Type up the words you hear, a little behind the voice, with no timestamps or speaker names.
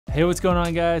Hey, what's going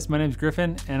on, guys? My name is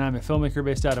Griffin and I'm a filmmaker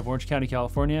based out of Orange County,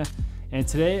 California. And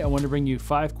today I want to bring you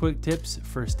 5 quick tips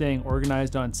for staying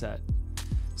organized on set.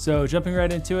 So jumping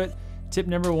right into it, tip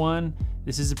number 1,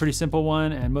 this is a pretty simple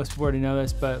one and most people already know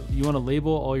this, but you want to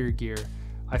label all your gear.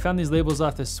 I found these labels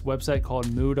off this website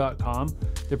called moo.com.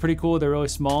 They're pretty cool, they're really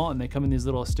small and they come in these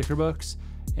little sticker books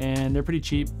and they're pretty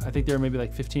cheap. I think they're maybe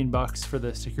like 15 bucks for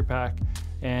the sticker pack.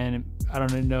 And I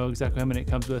don't know exactly how many it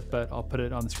comes with, but I'll put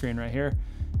it on the screen right here.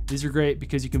 These are great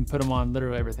because you can put them on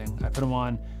literally everything. I put them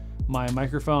on my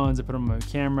microphones, I put them on my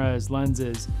cameras,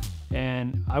 lenses,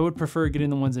 and I would prefer getting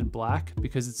the ones in black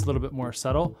because it's a little bit more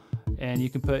subtle. And you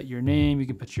can put your name, you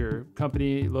can put your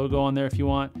company logo on there if you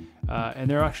want, and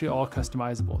they're actually all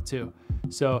customizable too.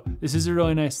 So this is a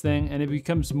really nice thing, and it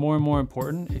becomes more and more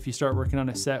important if you start working on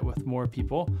a set with more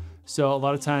people. So a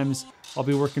lot of times I'll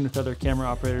be working with other camera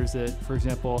operators that, for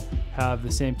example, have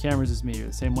the same cameras as me or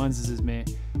the same lenses as me.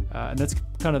 And that's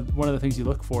kind of one of the things you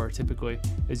look for typically,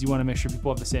 is you want to make sure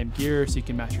people have the same gear so you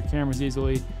can match your cameras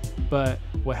easily. But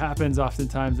what happens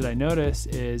oftentimes that I notice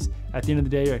is at the end of the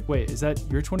day, you're like, wait, is that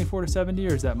your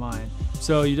 24-70 or is that mine?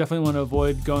 So you definitely want to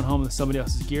avoid going home with somebody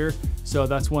else's gear. So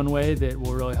that's one way that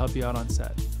will really help you out on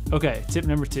set. Okay, tip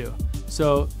number 2.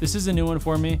 So this is a new one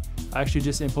for me. I actually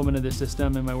just implemented this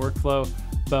system in my workflow,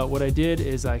 but what I did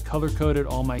is I color coded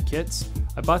all my kits.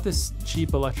 I bought this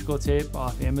cheap electrical tape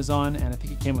off Amazon and I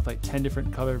think it came with like 10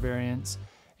 different color variants.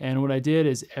 And what I did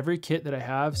is every kit that I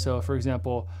have, so for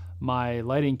example, my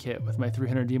lighting kit with my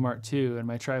 300D Mark II and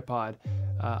my tripod,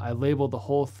 I labeled the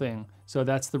whole thing. So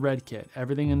that's the red kit,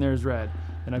 everything in there is red.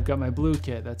 And I've got my blue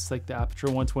kit, that's like the Aperture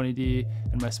 120D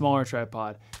and my smaller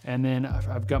tripod. And then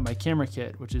I've got my camera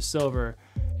kit, which is silver,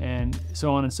 and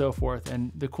so on and so forth.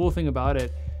 And the cool thing about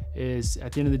it is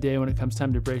at the end of the day, when it comes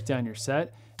time to break down your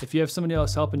set, if you have somebody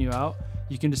else helping you out,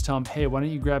 you can just tell them, hey, why don't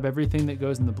you grab everything that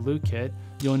goes in the blue kit?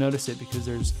 You'll notice it because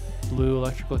there's blue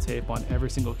electrical tape on every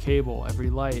single cable, every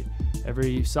light,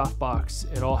 every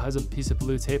softbox. It all has a piece of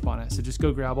blue tape on it. So just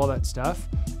go grab all that stuff,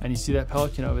 and you see that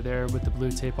Pelican over there with the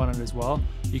blue tape on it as well.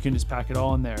 You can just pack it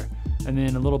all in there. And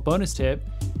then a little bonus tip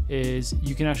is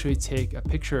you can actually take a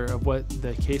picture of what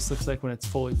the case looks like when it's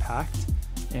fully packed.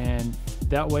 And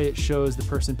that way it shows the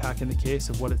person packing the case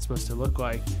of what it's supposed to look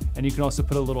like. And you can also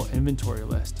put a little inventory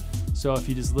list. So if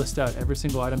you just list out every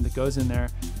single item that goes in there,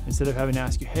 instead of having to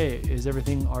ask you, hey, is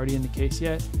everything already in the case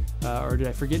yet? Or did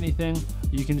I forget anything?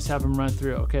 You can just have them run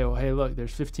through. Okay, well, hey, look,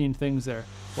 there's 15 things there.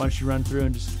 Why don't you run through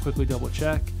and just quickly double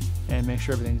check and make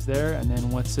sure everything's there. And then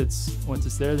once it's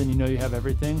there, then you know you have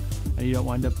everything and you don't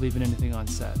wind up leaving anything on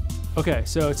set. Okay,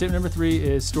 so tip number 3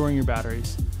 is storing your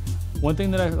batteries. One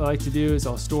thing that I like to do is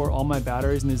I'll store all my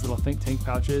batteries in these little think tank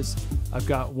pouches. I've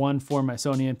got one for my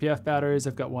Sony NPF batteries,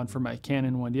 I've got one for my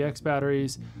Canon 1DX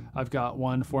batteries, I've got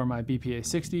one for my BPA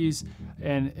 60s,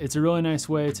 and it's a really nice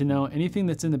way to know anything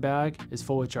that's in the bag is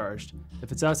fully charged.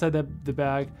 If it's outside the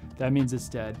bag, that means it's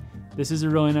dead. This is a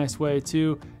really nice way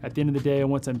too, at the end of the day,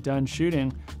 once I'm done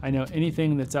shooting, I know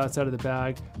anything that's outside of the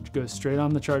bag goes straight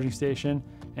on the charging station,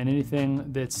 and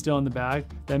anything that's still in the bag,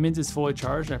 that means it's fully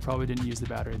charged and I probably didn't use the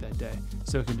battery that day.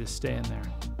 So it can just stay in there.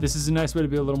 This is a nice way to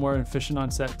be a little more efficient on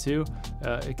set too.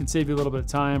 It can save you a little bit of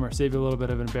time or save you a little bit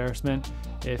of embarrassment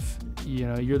if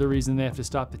you're the reason they have to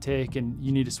stop the take and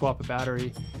you need to swap a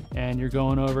battery and you're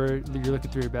going over, you're looking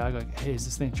through your bag like, hey, is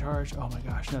this thing charged? Oh my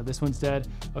gosh, no, this one's dead.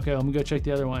 Okay, let me go check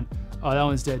the other one. Oh, that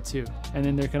one's dead too. And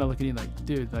then they're kind of looking at you like,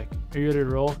 dude, like, are you ready to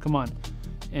roll? Come on.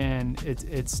 And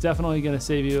it's definitely going to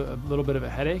save you a little bit of a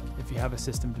headache if you have a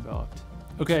system developed.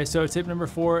 Okay, so tip number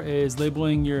 4 is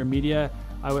labeling your media.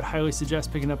 I would highly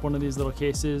suggest picking up one of these little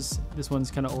cases. This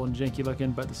one's kind of old and janky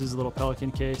looking, but this is a little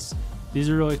Pelican case. These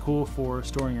are really cool for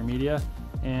storing your media.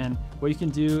 And what you can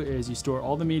do is you store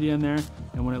all the media in there,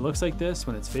 and when it looks like this,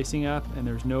 when it's facing up and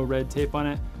there's no red tape on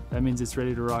it, that means it's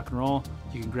ready to rock and roll.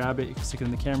 You can grab it, you can stick it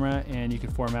in the camera, and you can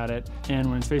format it. And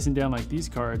when it's facing down like these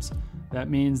cards, that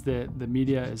means that the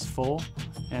media is full.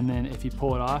 And then if you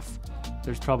pull it off,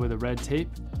 there's probably the red tape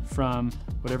from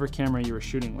whatever camera you were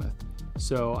shooting with.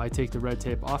 So I take the red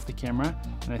tape off the camera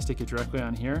and I stick it directly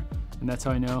on here. And that's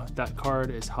how I know that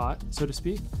card is hot, so to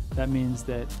speak. That means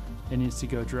that it needs to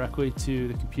go directly to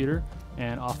the computer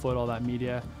and offload all that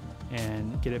media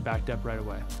and get it backed up right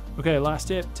away. Okay, last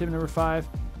tip, tip number 5.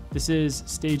 This is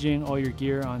staging all your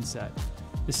gear on set.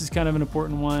 This is kind of an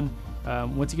important one.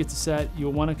 Once you get to set,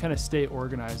 you'll want to kind of stay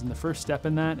organized. And the first step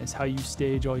in that is how you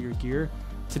stage all your gear.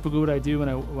 Typically what I do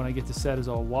when I get to set is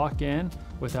I'll walk in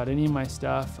without any of my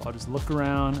stuff. I'll just look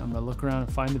around. I'm gonna look around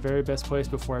and find the very best place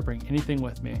before I bring anything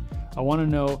with me. I wanna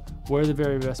know where the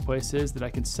very best place is that I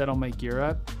can set all my gear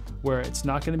up where it's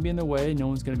not going to be in the way, no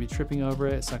one's going to be tripping over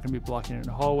it, it's not going to be blocking it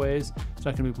in hallways, it's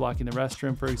not going to be blocking the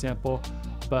restroom, for example,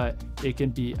 but it can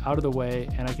be out of the way,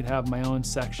 and I can have my own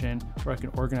section where I can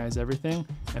organize everything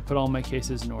and put all my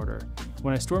cases in order.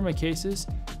 When I store my cases,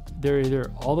 they're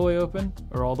either all the way open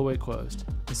or all the way closed.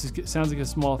 Sounds like a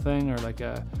small thing or like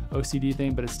a OCD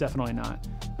thing, but it's definitely not.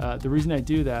 The reason I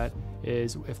do that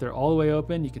is if they're all the way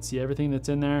open, you can see everything that's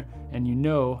in there, and you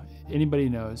know, anybody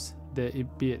knows that,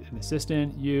 be it an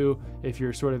assistant, you, if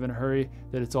you're sort of in a hurry,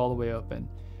 that it's all the way open.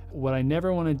 What I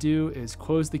never want to do is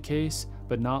close the case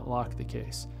but not lock the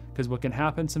case, because what can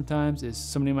happen sometimes is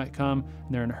somebody might come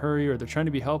and they're in a hurry, or they're trying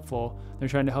to be helpful, they're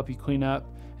trying to help you clean up,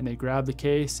 and they grab the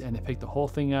case and they pick the whole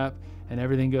thing up and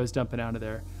everything goes dumping out of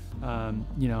there.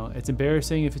 You know, it's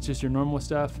embarrassing if it's just your normal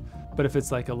stuff, but if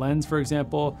it's like a lens, for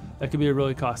example, that could be a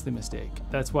really costly mistake.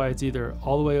 That's why it's either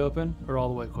all the way open or all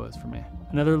the way closed for me.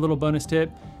 Another little bonus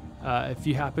tip, if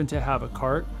you happen to have a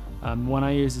cart, one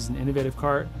I use is an innovative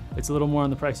cart. It's a little more on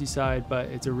the pricey side, but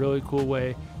it's a really cool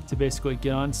way to basically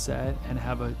get on set and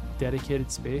have a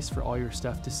dedicated space for all your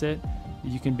stuff to sit.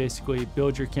 You can basically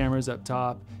build your cameras up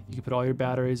top. You can put all your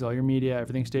batteries, all your media,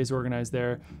 everything stays organized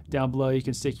there. Down below, you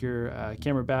can stick your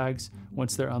camera bags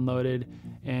once they're unloaded.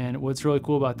 And what's really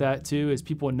cool about that too is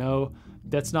people know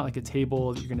that's not like a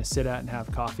table that you're gonna sit at and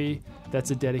have coffee.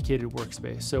 That's a dedicated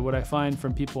workspace. So what I find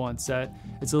from people on set,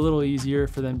 it's a little easier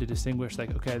for them to distinguish,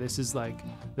 like, okay, this is like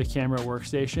the camera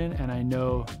workstation, and I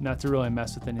know not to really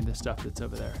mess with any of the stuff that's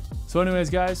over there. So anyways,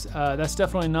 guys, that's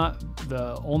definitely not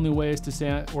the only ways to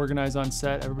stay organized on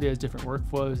set. Everybody has different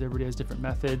workflows, everybody has different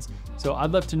methods. So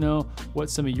I'd love to know what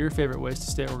some of your favorite ways to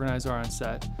stay organized are on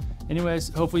set. Anyways,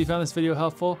 hopefully you found this video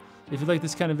helpful. If you like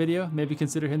this kind of video, maybe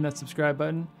consider hitting that subscribe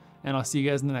button, and I'll see you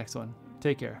guys in the next one.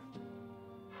 Take care.